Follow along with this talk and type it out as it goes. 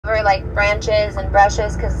gather like branches and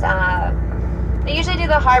brushes because they usually do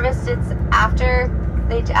the harvest. It's after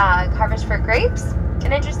they harvest for grapes.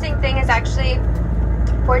 An interesting thing is actually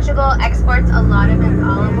Portugal exports a lot of its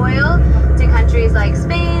olive oil to countries like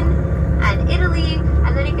Spain and Italy,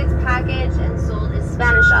 and then it gets packaged and sold as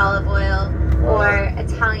Spanish olive oil or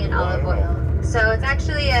Italian olive oil. So it's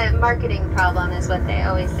actually a marketing problem is what they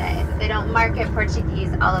always say. They don't market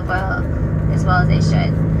Portuguese olive oil as well as they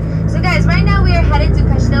should. So guys, right now we are headed to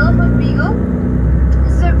Castelo Rodrigo.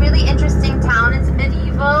 This is a really interesting town. It's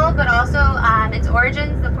medieval, but also its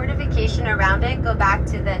origins, the fortification around it, go back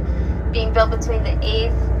to the being built between the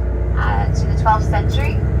 8th to the 12th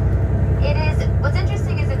century. What's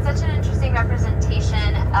interesting is it's such an interesting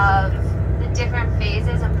representation of the different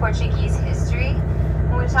phases of Portuguese history.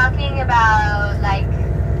 When we're talking about like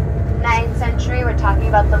 9th century, we're talking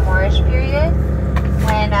about the Moorish period,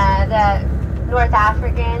 when the North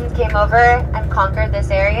Africans came over and conquered this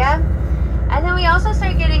area. And then we also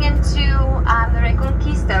start getting into the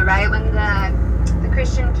Reconquista, right? When the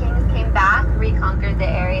Christian kings came back, reconquered the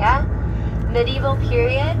area. Medieval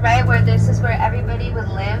period, right? Where this is where everybody would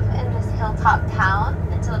live in this hilltop town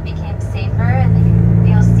until it became safer. And then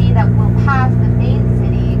you'll see that we'll pass the main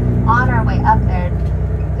city on our way up there.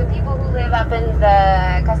 The people who live up in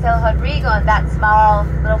the Castelo Rodrigo and that small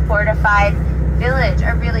little fortified village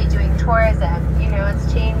are really doing tourism. You know,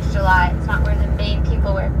 it's changed a lot. It's not where the main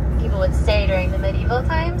people would stay during the medieval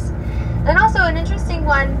times. And also an interesting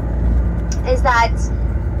one is that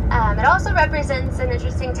it also represents an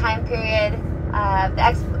interesting time period of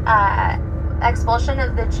the expulsion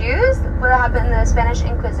of the Jews, what happened in the Spanish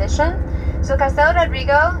Inquisition. So Castelo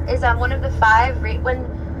Rodrigo is one of the 5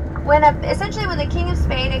 essentially when the King of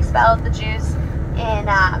Spain expelled the Jews in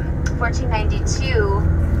 1492.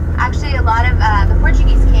 Actually, a lot of the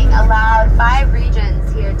Portuguese king allowed 5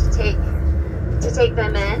 regions here to take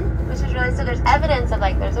them in, which is really, so there's evidence of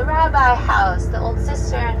like there's a rabbi house, the old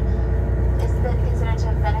cistern is then considered to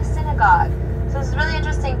have been a synagogue. So it's a really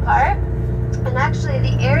interesting part. And actually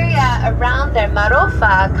the area around there,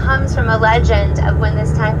 Marofa, comes from a legend of when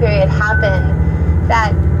this time period happened,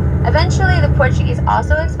 that eventually the Portuguese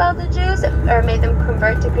also expelled the Jews or made them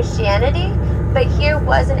convert to Christianity, but here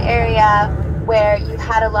was an area where you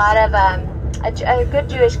had a lot of a good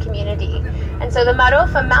Jewish community. And so the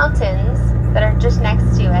Marofa Mountains that are just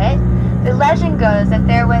next to it, the legend goes that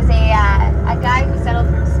there was a guy who settled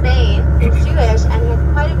from Spain who's Jewish and he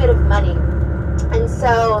had quite a bit of money. And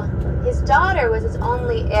so his daughter was his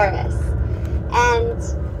only heiress. And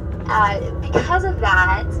because of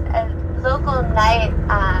that, a local knight,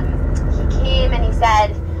 he came and he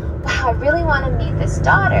said, wow, I really want to meet this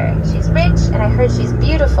daughter. She's rich and I heard she's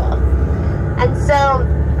beautiful. And so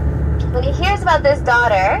when he hears about this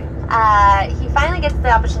daughter, he finally gets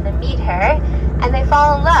the opportunity to meet her and they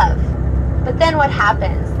fall in love. But then what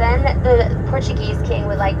happens? Then the Portuguese king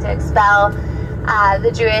would like to expel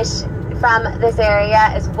the Jewish from this area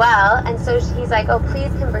as well. And so he's like, oh,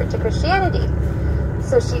 please convert to Christianity.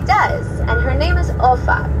 So she does. And her name is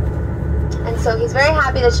Ofa. And so he's very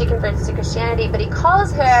happy that she converts to Christianity, but he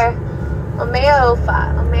calls her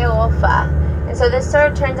Omeofa. And so this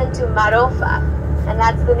sort of turns into Marofa. And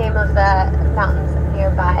that's the name of the mountains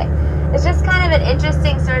nearby. It's just kind of an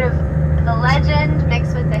interesting sort of the legend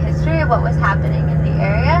mixed with the history of what was happening in the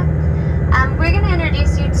area. We're going to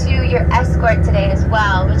introduce you to your escort today as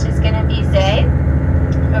well, which is going to be Zay.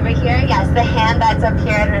 Over here, yes, the hand that's up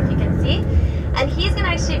here, I don't know if you can see. And he's going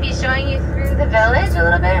to actually be showing you through the village a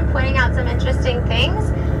little bit and pointing out some interesting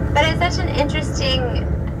things. But it's such an interesting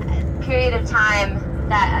period of time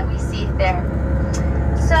that we see there.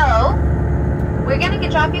 So we're going to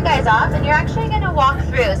drop you guys off and you're actually going to walk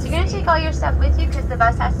through. So you're going to take all your stuff with you because the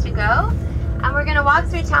bus has to go. And we're going to walk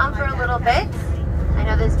through town for a little bit. I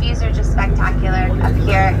know those views are just spectacular up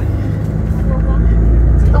here.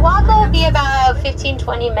 The walk will be about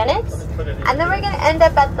 15-20 minutes. And then we're going to end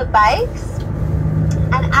up at the bikes.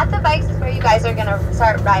 And at the bikes is where you guys are going to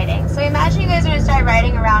start riding. So imagine you guys are going to start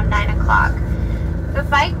riding around 9 o'clock. The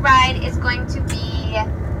bike ride is going to be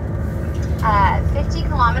 50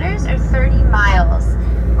 kilometers or 30 miles.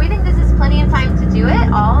 We think this is plenty of time to do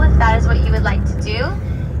it all if that is what you would like to do.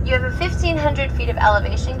 You have a 1,500 feet of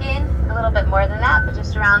elevation gain, a little bit more than that, but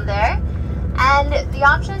just around there. And the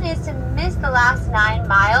option is to miss the last 9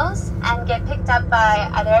 miles and get picked up by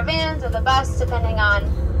either a van or the bus, depending on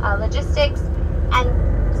logistics, and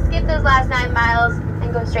skip those last 9 miles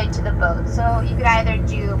and go straight to the boat. So you could either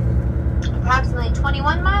do approximately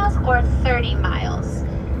 21 miles or 30 miles,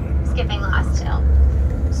 skipping last hill.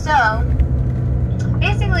 So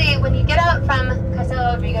basically, when you get out from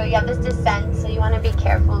Castelo Rodrigo, you have this descent, so you want to be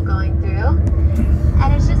careful going through.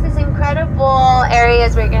 And it's just this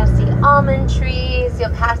areas where you're going to see almond trees. You'll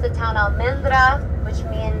pass the town Almendra, which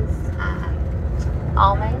means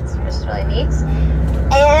almonds, which is really neat.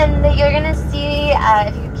 And you're going to see,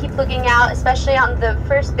 if you keep looking out, especially on the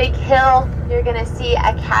first big hill, you're going to see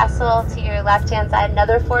a castle to your left-hand side,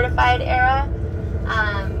 another fortified area.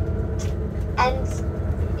 And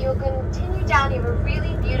you'll continue down. You have a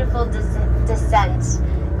really beautiful descent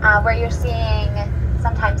where you're seeing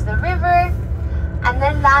sometimes the river. And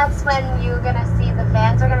then that's when you're going to see the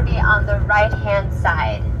vans are going to be on the right-hand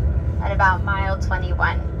side at about mile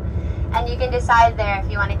 21. And you can decide there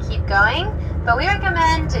if you want to keep going. But we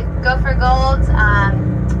recommend go for gold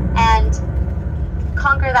and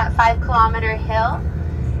conquer that 5-kilometer hill,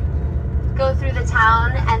 go through the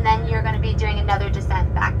town, and then you're going to be doing another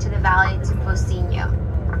descent back to the valley to Focinho.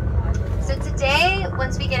 So today,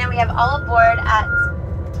 once we get in, we have all aboard at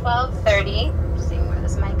 12:30. Just seeing where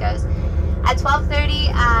this mic goes. At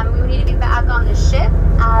 12:30, we need to be back on the ship.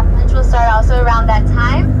 Lunch will start also around that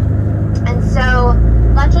time. And so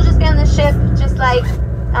lunch will just be on the ship, just like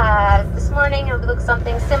this morning. It'll look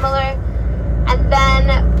something similar. And then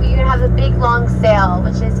we're going to have the big long sail,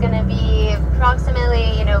 which is going to be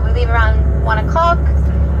approximately, we leave around 1 o'clock.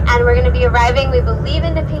 And we're going to be arriving, we believe,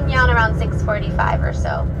 into Pinhão around 6:45 or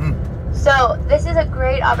so. So this is a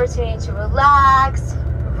great opportunity to relax,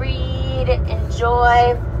 read,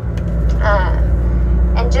 enjoy,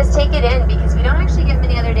 and just take it in, because we don't actually get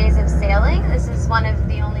many other days of sailing. This is one of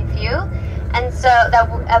the only few. And so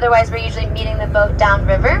otherwise we're usually meeting the boat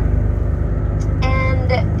downriver.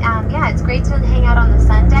 And yeah, it's great to hang out on the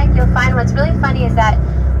sun deck. You'll find what's really funny is that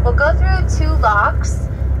we'll go through 2 locks.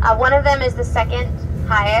 One of them is the second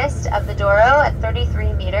highest of the Douro at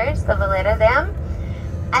 33 meters, the Valera Dam.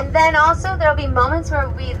 And then also there'll be moments where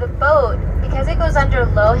the boat, because it goes under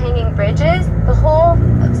low-hanging bridges, the whole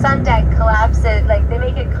sun deck collapses, like they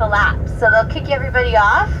make it collapse. So they'll kick everybody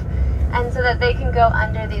off, and so that they can go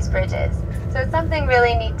under these bridges. So it's something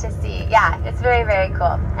really neat to see. Yeah, it's very, very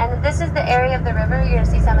cool. And this is the area of the river. You're going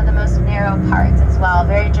to see some of the most narrow parts as well.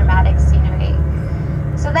 Very dramatic scenery.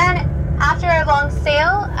 So then, after our long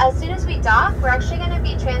sail, as soon as we dock, we're actually going to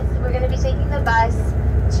be taking the bus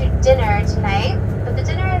to dinner tonight. But the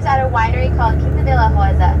dinner is at a winery called Quinta de la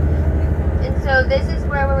Rosa. And so this is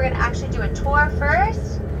where we're going to actually do a tour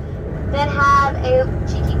first, then have a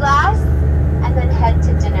cheeky glass, and then head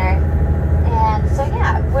to dinner. And so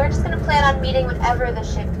yeah, we're just going to plan on meeting whenever the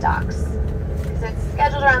ship docks. So it's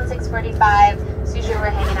scheduled around 6:45, so usually we're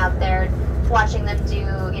hanging out there, watching them do,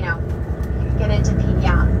 get into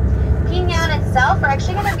Pinhão. Pinhão itself, we're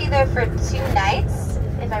actually going to be there for 2 nights,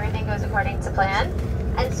 if everything goes according to plan.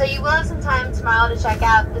 And so you will have some time tomorrow to check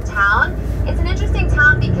out the town. It's an interesting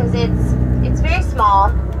town because it's very small,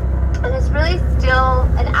 and it's really still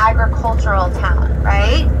an agricultural town,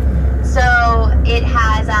 right? So it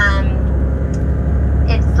has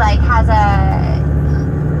has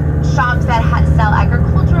shops that sell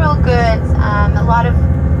agricultural goods. A lot of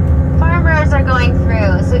farmers are going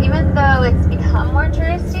through. So even though it's become more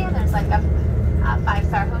touristy, and there's like a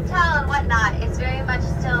 5-star hotel and whatnot, it's very much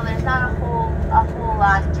still, there's not a whole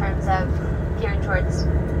lot in terms of geared towards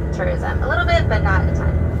tourism. A little bit, but not a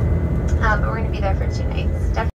ton. But we're going to be there for 2 nights. Definitely